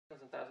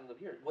and thousands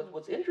of years.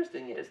 What's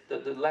interesting is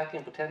the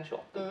lacking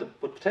potential, the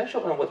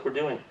potential and what we're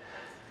doing.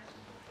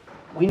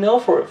 We know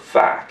for a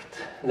fact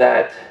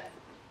that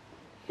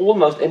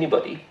almost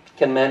anybody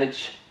can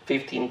manage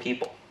 15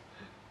 people.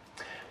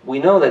 We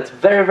know that it's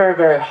very, very,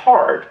 very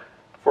hard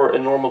for a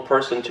normal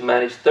person to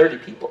manage 30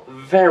 people.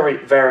 Very,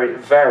 very,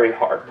 very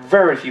hard.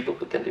 Very few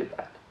people can do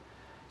that.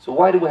 So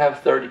why do we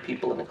have 30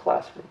 people in a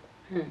classroom?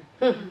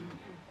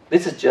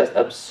 This is just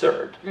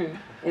absurd.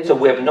 So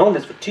we have known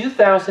this for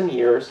 2,000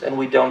 years and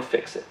we don't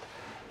fix it.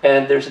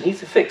 And there's an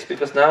easy fix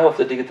because now of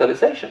the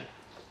digitalization,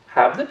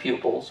 have the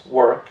pupils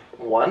work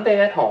one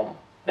day at home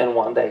and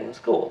one day in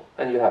school.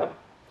 And you have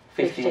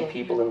 15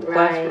 people in the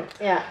classroom.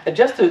 Yeah. And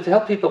just to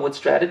help people with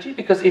strategy,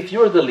 because if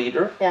you're the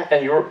leader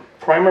and your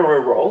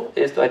primary role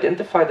is to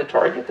identify the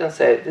target and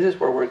say, this is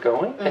where we're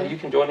going, and you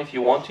can join if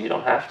you want to, you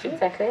don't have to.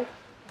 Exactly.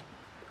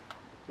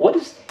 What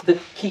is the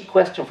key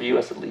question for you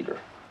as a leader?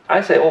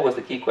 I say always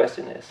the key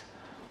question is,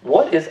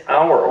 what is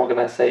our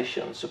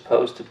organization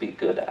supposed to be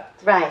good at?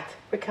 Right,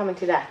 we're coming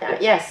to that now,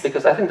 yes.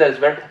 Because I think that is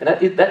very,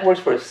 and that works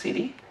for a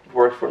city, it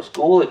works for a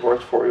school, it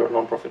works for your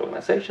non-profit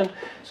organization.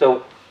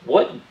 So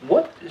what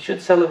should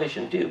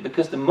Television do?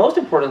 Because the most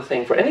important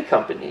thing for any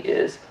company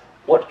is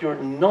what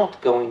you're not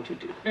going to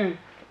do.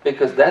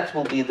 Because that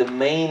will be the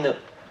main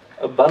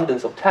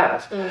abundance of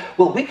tasks.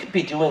 Well, we could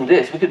be doing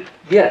this, we could,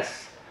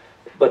 yes,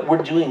 but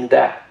we're doing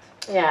that.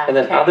 Yeah, and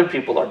then other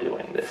people are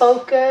doing this.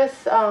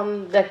 Focus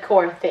on the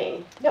core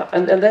thing. Yeah,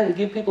 and then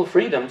give people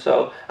freedom.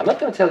 So I'm not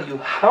going to tell you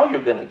how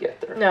you're going to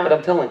get there, but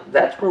I'm telling you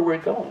that's where we're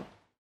going.